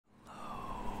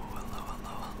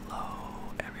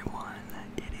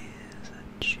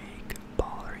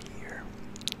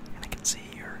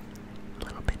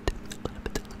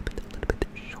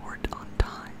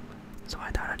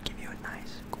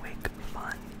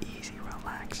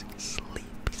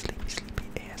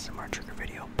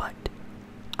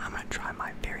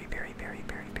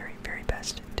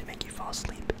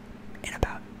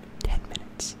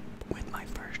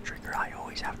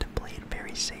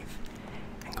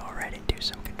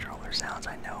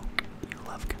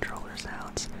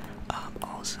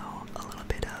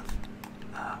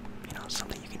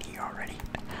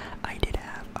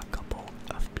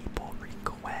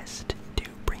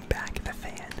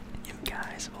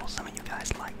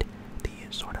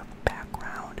sort of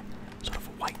background, sort of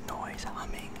white noise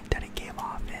humming that it gave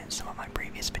off in some of my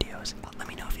previous videos. Let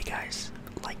me know if you guys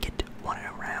like it, want it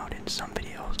around in some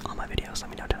videos, on my videos.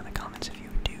 Let me know down in the comments if you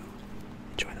do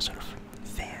enjoy the sort of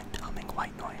fan humming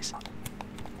white noise.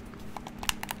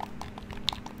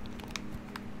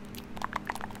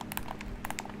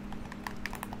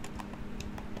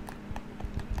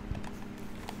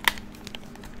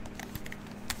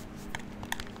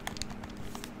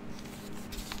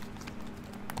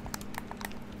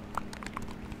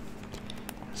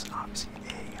 This is obviously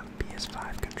a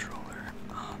PS5 controller.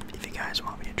 If you guys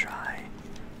want me to try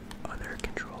other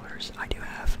controllers, I do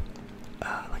have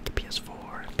like a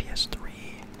PS4, PS3.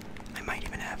 I might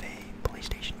even have a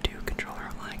PlayStation 2 controller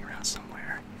lying around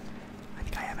somewhere. I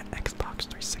think I have an Xbox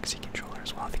 360 controller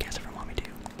as well. If you guys ever want me to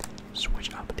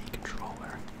switch up the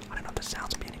controller, I don't know if the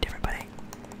sounds will be any different, but hey,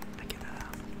 I can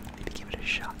maybe give it a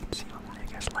shot and see how you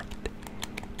guys like it.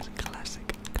 It's a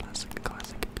classic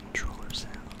controller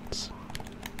sounds.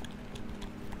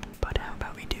 But how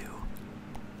about we do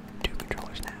two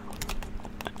controllers now?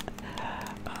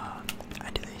 I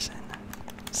do these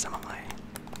in some of my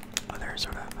other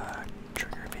sort of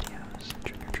trigger videos,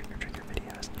 trigger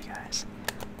videos, and you guys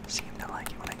seem to like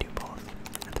it when I do both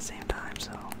at the same time,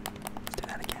 so let's do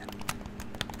that again.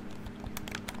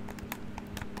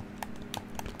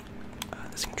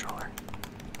 This controller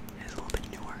is a little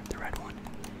bit newer, the red one.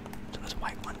 So those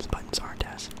white ones, buttons aren't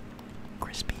as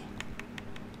crispy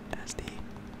as the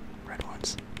red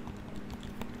ones,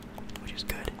 which is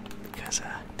good because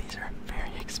these are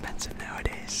very expensive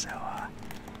nowadays. So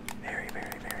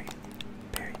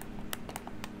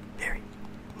very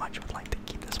much would like to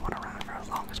keep this one around for as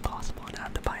long as possible and not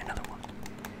have to buy another one.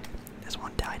 This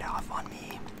one died off on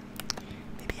me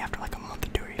maybe after like a month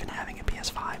or two, or even having a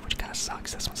PS5, which kind of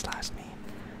sucks. This one's lasted me,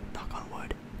 knock on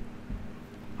wood,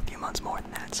 a few months more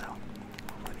than that, so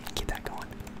hopefully we can keep that going.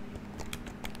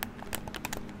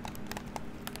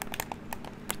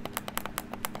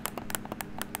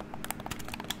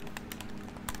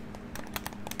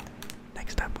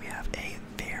 Next up, we have a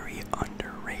very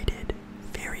underrated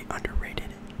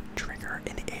trigger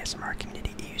in the ASMR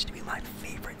community. It used to be my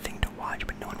favorite thing to watch,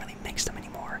 but no one really makes them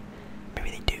anymore.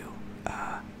 Maybe they do.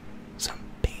 Some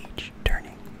page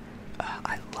turning.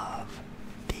 I love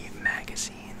the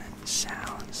magazine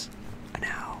sounds and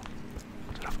how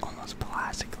sort of almost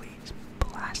plasticky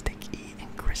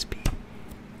and crispy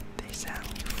they sound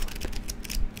when you flip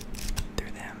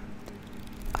through them.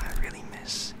 I really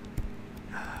miss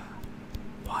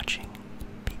watching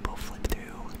people flip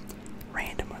through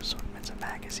random assortments of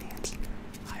magazines.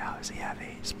 I obviously have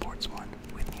a sports one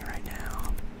with me right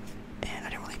now, and I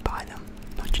don't really buy them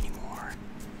much anymore.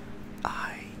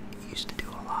 I used to do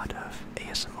a lot of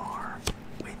ASMR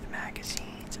with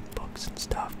magazines and books and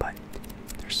stuff, but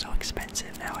they're so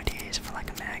expensive nowadays. For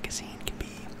like a magazine can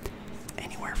be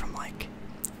anywhere from like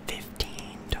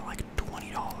 $15 to like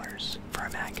 $20 for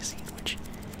a magazine, which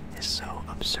is so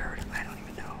absurd. I don't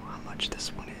even know how much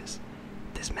this one is.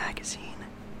 This magazine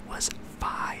was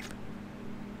 $5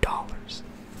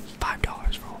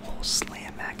 for a whole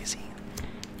Slam magazine.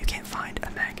 You can't find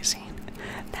a magazine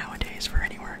nowadays for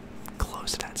anywhere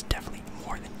close to that. It's definitely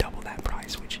more than double that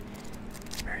price, which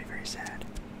is very, very sad.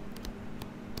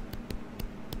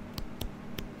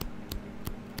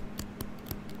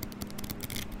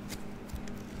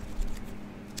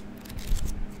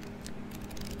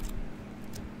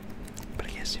 But I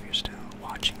guess if you're still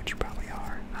watching, which you probably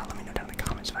are, let me know down in the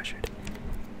comments if I should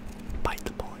bite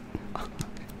the bullet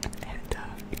and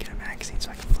get a magazine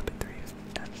so I can flip it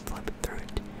through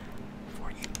it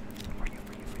for you.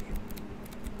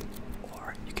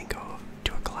 Or you can go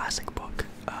to a classic book.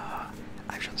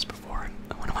 I've shown this before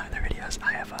in one of my other videos.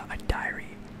 I have a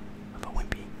diary of a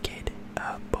wimpy kid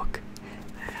book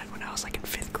I had when I was like in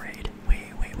 5th grade,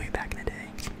 way back in the day.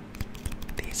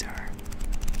 These are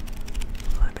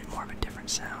a little bit more of a different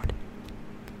sound.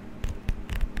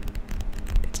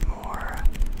 It's more,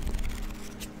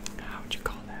 how would you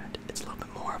call that? It's a little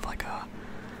bit more of like a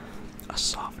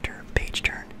softer page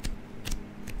turn,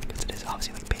 because it is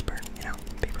obviously like paper, you know,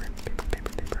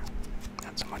 paper.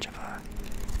 Not so much of a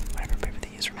whatever paper they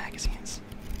use for magazines.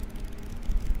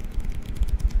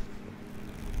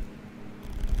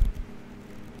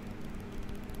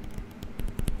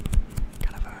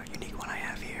 Kind of a unique one I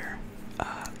have here,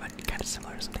 but kind of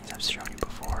similar to some things I've shown you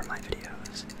before in my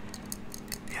videos.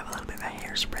 We have a little bit of a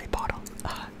hairspray bottle.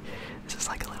 This is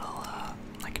like a little,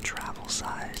 like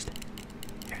travel-sized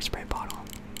hairspray bottle.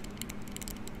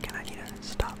 Again, I need to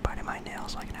stop biting my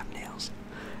nails so I can have nails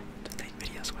to make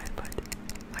videos with, but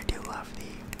I do love the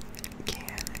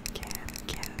can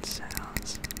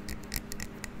sounds.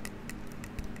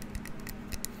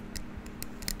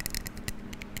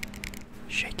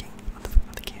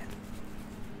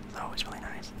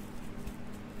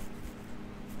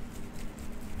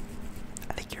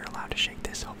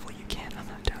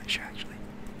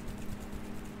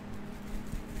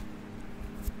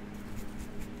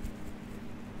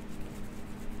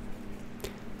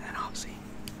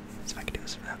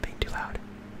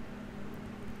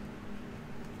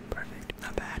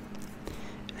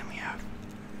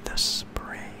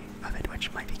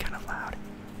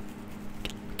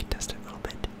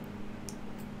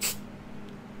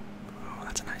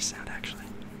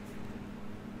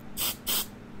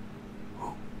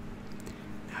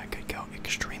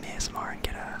 extreme ASMR and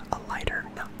get a lighter.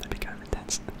 No, that'd be kind of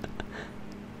intense.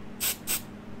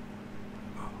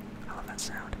 Oh, I love that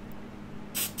sound.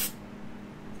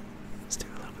 Let's do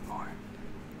a little bit more.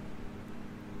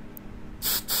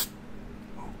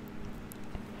 Oh.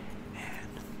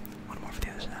 And one more for the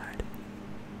other side.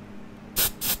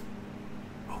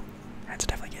 Oh, that's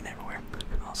definitely getting everywhere.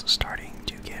 I'm also starting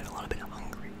to get a little bit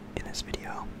hungry in this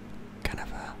video. Kind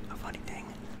of a funny thing.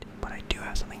 But I do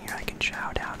have something here I can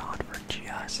chow down on for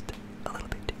just a little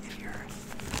bit. If you're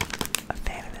a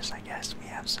fan of this, I guess. We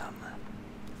have some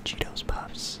Cheetos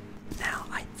Puffs. Now,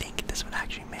 I think this would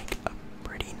actually make a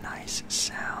pretty nice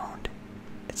sound.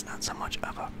 It's not so much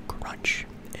of a crunch,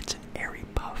 it's an airy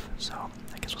puff. So,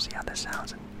 I guess we'll see how this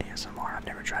sounds in ASMR. I've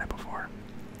never tried it before.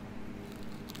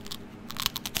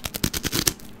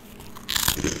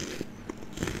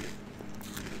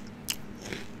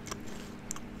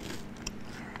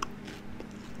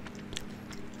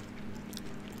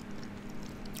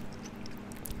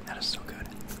 That is so good.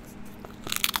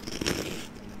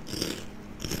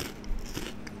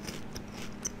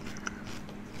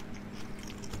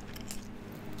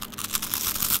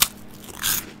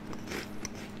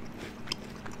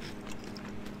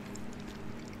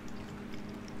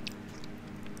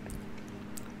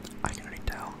 I can already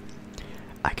tell.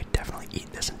 I could definitely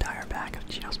eat this entire bag of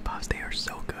Cheetos Puffs. They are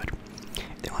so good.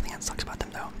 The only thing that sucks about them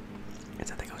though is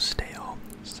that they go stale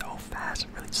so fast. It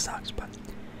really sucks, but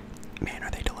man,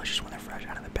 are they delicious when they're fresh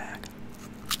out of the bag.